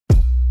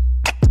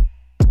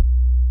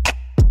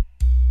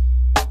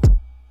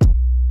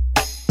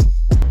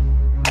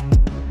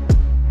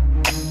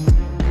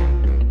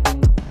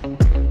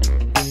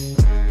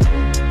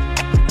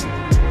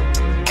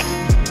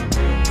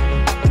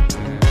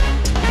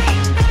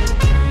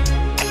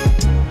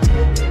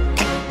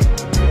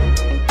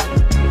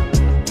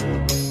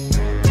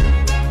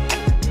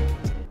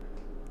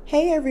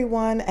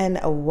everyone, and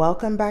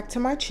welcome back to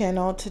my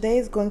channel. Today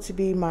is going to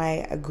be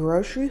my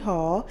grocery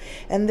haul,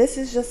 and this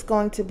is just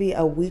going to be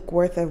a week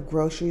worth of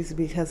groceries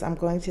because I'm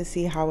going to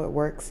see how it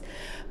works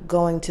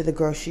going to the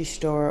grocery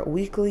store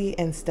weekly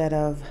instead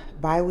of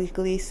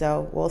bi-weekly.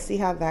 So we'll see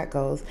how that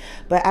goes.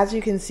 But as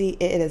you can see,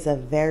 it is a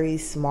very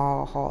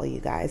small haul,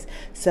 you guys.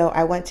 So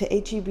I went to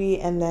H-E-B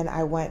and then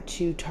I went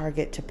to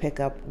Target to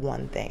pick up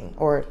one thing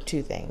or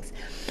two things.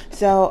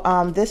 So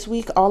this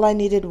week all I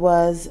needed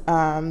was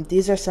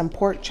these are some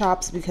pork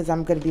chops because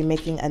I'm going to be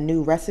making a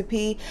new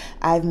recipe.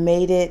 I've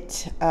made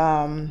it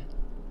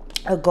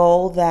a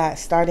goal that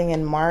starting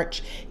in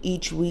March,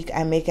 each week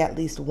I make at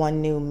least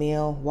one new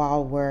meal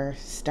while we're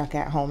stuck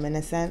at home in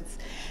a sense.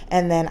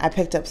 And then I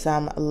picked up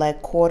some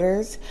leg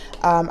quarters.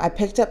 I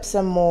picked up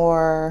some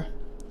more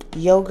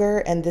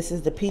yogurt, and this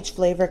is the peach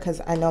flavor because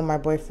I know my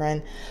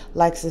boyfriend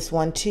likes this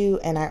one too,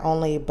 and I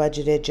only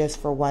budgeted just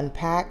for one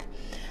pack.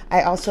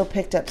 I also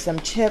picked up some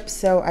chips,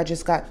 so I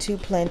just got 2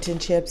 plantain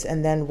chips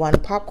and then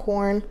 1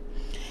 popcorn.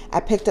 I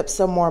picked up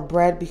some more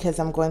bread because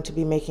I'm going to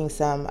be making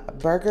some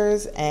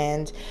burgers,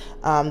 and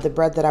the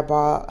bread that I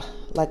bought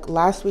like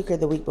last week or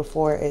the week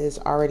before is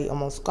already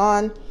almost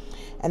gone.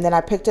 And then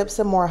I picked up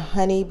some more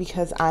honey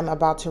because I'm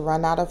about to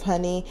run out of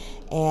honey,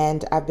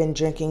 and I've been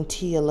drinking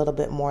tea a little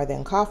bit more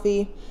than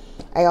coffee.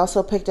 I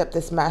also picked up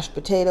this mashed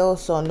potato.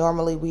 So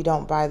normally we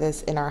don't buy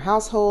this in our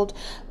household,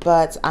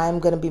 but I'm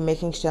going to be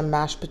making some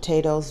mashed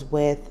potatoes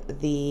with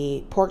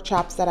the pork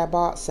chops that I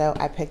bought. So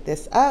I picked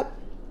this up.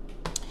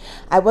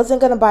 I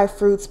wasn't going to buy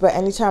fruits, but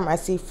anytime I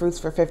see fruits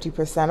for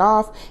 50%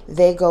 off,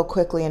 they go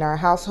quickly in our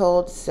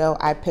household. So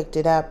I picked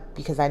it up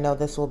because I know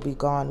this will be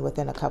gone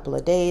within a couple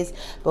of days.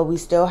 But we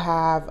still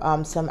have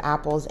some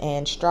apples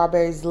and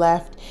strawberries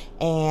left.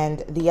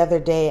 And the other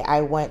day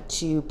I went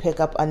to pick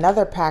up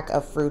another pack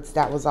of fruits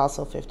that was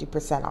also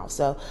 50% off.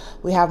 So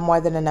we have more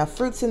than enough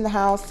fruits in the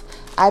house.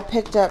 I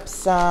picked up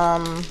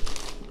some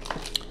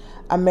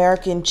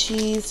American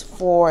cheese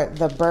for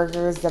the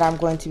burgers that I'm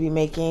going to be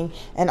making,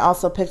 and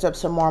also picked up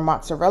some more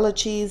mozzarella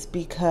cheese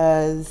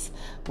because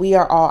we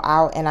are all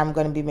out and I'm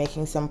going to be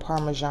making some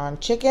Parmesan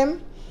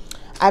chicken.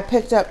 I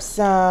picked up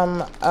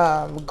some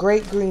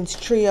Great Greens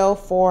Trio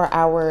for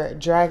our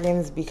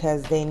dragons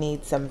because they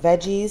need some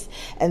veggies,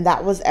 and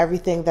that was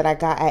everything that I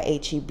got at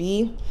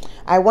H-E-B.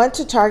 I went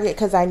to Target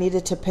because I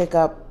needed to pick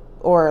up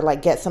or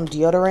like get some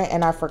deodorant,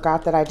 and I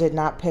forgot that I did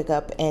not pick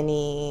up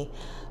any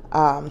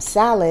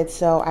salad,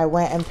 so I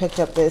went and picked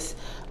up this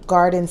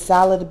garden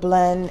salad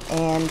blend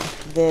and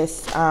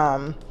this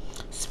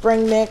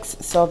spring mix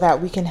so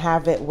that we can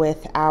have it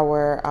with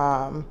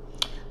our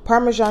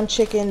Parmesan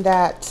chicken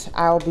that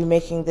I'll be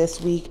making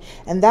this week.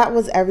 And that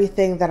was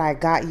everything that I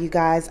got, you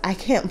guys. I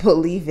can't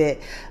believe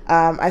it.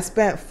 I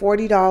spent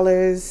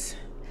 $40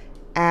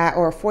 at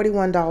or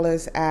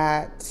 $41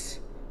 at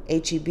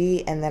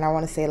H-E-B, and then I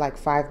want to say like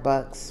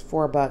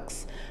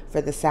 $4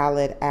 for the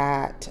salad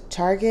at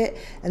Target.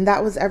 And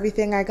that was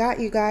everything I got,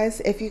 you guys.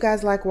 If you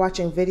guys like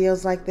watching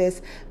videos like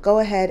this, go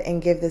ahead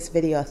and give this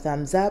video a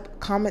thumbs up,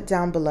 comment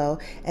down below,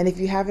 and if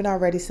you haven't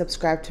already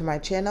subscribed to my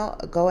channel,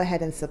 go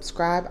ahead and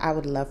subscribe. I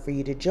would love for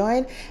you to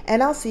join,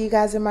 and I'll see you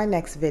guys in my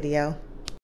next video.